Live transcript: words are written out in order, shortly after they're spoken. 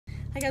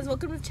Hi guys,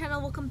 welcome to the channel,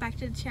 welcome back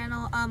to the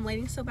channel.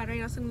 Lighting's so bad right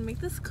now, so I'm gonna make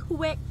this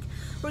quick.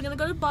 We're gonna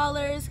go to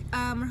Ballers.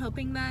 We're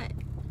hoping that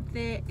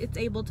it's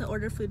able to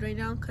order food right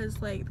now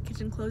because like the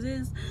kitchen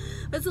closes.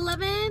 It's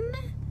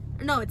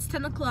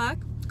 10 o'clock,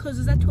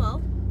 closes at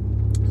 12.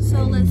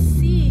 So let's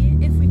see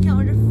if we can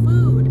order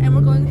food. And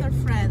we're going with our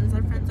friends.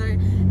 Our friends are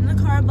in the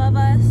car above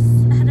us,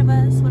 ahead of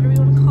us, whatever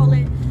you want to call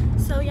it.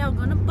 So yeah,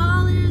 we're going to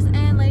Ballers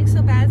and lighting's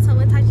so bad, so I'm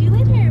gonna talk to you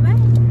later. Bye.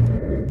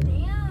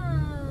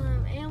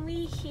 Damn, and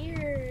we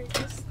here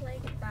just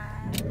like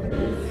that. It's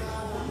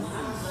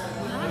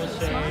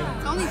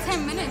only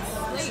 10 minutes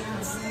late.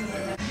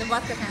 The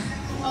vodka can.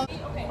 Oh,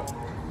 okay.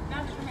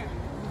 Now come here.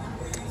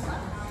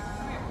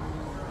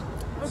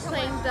 We're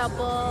playing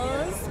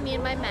doubles, me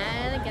and my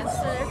man against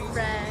our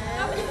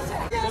friend.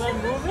 Can I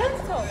move it?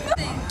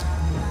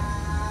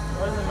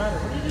 What does it matter?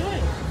 What are you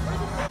doing?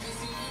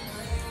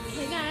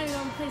 Hey guys, we're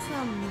gonna play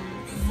some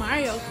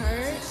Mario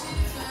Kart.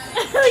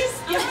 We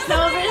skipped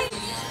over.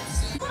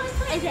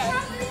 Okay.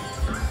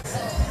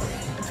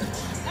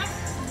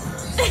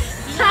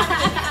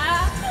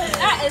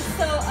 That is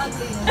so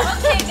ugly.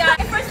 Okay,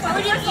 guys. First one.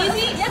 We're doing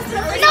easy? Yes,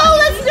 no,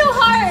 let's do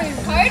hard.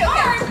 Hard?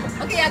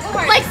 Okay. Okay, yeah, go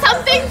hard. Like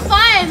something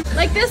fun.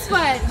 Like this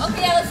one.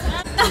 Okay, yeah, let's do it.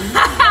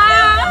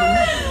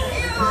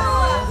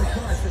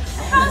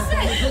 How's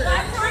it?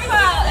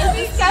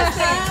 It's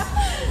disgusting.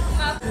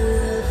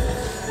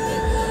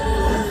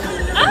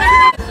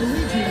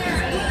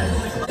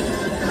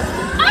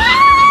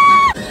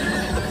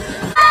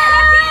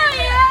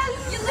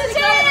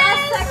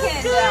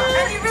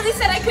 And you really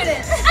said I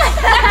couldn't.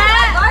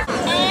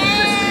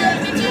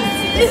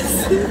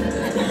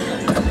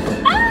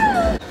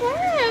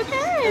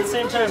 Okay. At the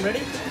same time,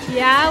 ready?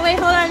 Yeah, wait,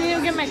 hold on, I need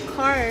to get my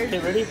card. Okay,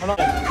 ready? Hold on.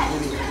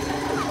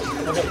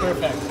 Okay,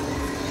 perfect.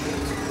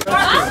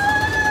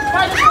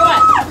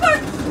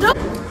 No.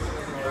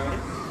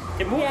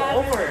 Okay, move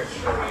over.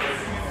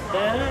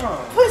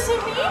 Down.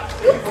 Pushing me?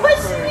 You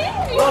push me?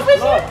 You Look, push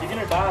look, me? you're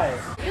gonna die.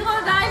 You're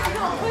gonna die if you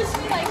don't push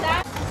me like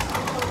that.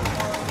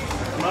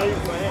 I'm not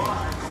even playing.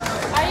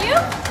 Are you?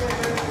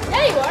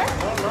 Yeah, you are.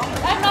 No, no.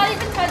 I'm not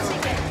even touching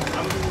it.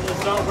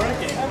 It's not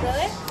working. Oh,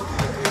 really?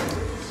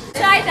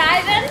 Should I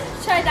die then?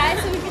 Should I die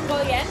so we can go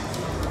again? I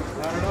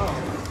don't know.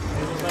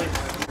 It was like...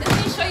 Didn't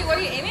he show you where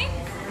you're aiming?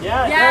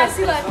 Yeah, Yeah, it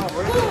see, does, like,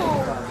 but it's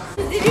not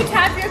working. Did you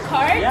tap your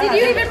card? Yeah, did I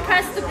you did. even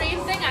press the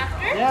green thing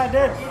after? Yeah, I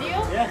did. Did you?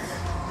 Yes.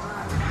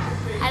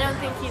 I don't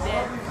think he did. I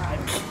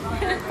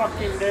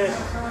fucking did.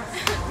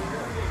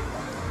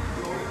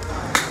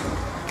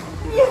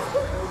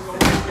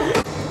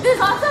 There's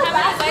also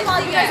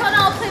basketball. You guys want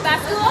to all play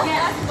basketball?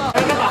 Yeah. I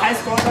don't know the high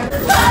score.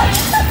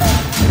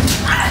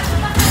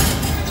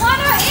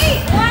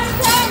 108,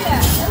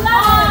 110, 11.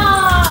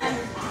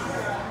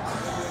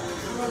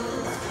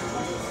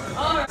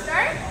 Oh,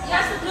 start?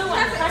 Yes, the blue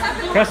one.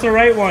 Press the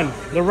right one.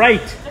 The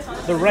right.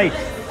 The right.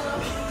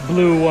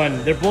 Blue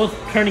one. They're both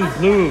turning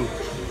blue.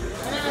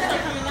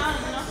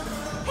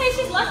 Hey,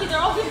 she's lucky. They're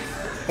all here.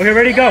 Okay,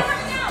 ready, go.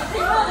 They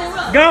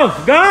will. Go,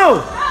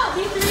 go!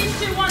 He 3,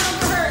 2, 1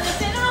 over her. They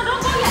say, no,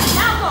 don't go yet.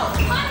 Now go.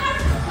 Come on,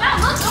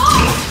 now, let's go.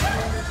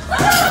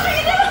 What are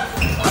you doing?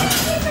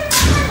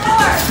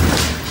 4,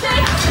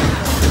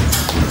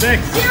 6,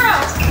 6, 0,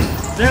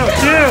 0,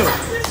 2.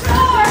 4.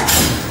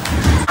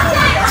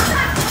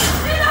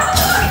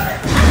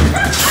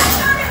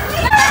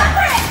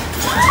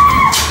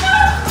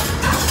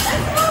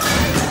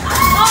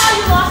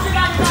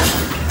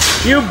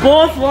 You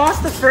both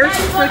lost the first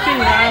freaking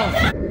round.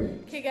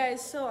 Okay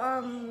guys, so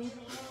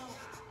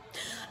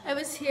I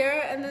was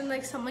here and then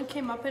like someone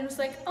came up and was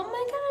like, oh my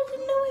god, I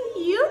didn't know a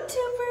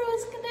YouTuber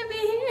was gonna be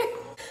here.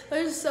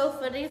 It was so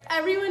funny.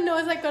 Everyone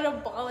knows I go to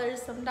Ballers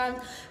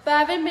sometimes, but I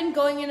haven't been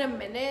going in a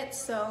minute,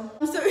 so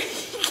he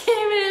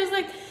came and it was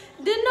like,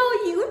 didn't know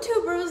a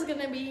YouTuber was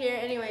gonna be here.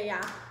 Anyway,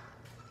 yeah.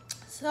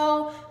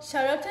 So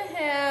shout out to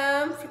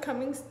him for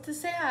coming to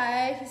say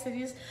hi. He said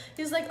he's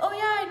like, oh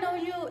yeah, I know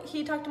you.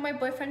 He talked to my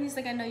boyfriend. He's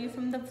like, I know you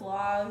from the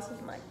vlogs.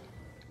 I'm like,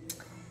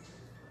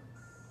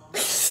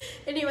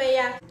 anyway,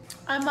 yeah.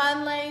 I'm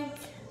on like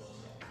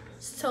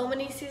so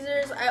many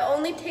Caesars. I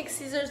only take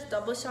Caesars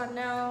double shot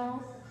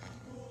now.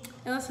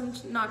 Unless I'm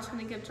not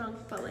trying to get drunk,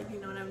 but like, you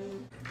know what I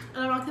mean.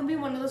 And I'm not gonna be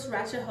one of those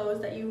ratchet hoes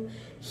that you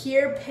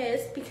hear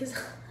pissed because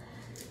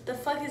the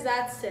fuck is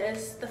that,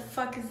 sis? The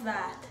fuck is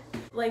that?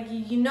 Like,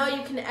 you know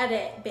you can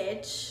edit,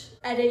 bitch.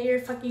 Edit your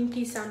fucking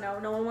peace out now.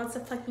 No one wants to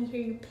fucking hear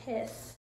you piss.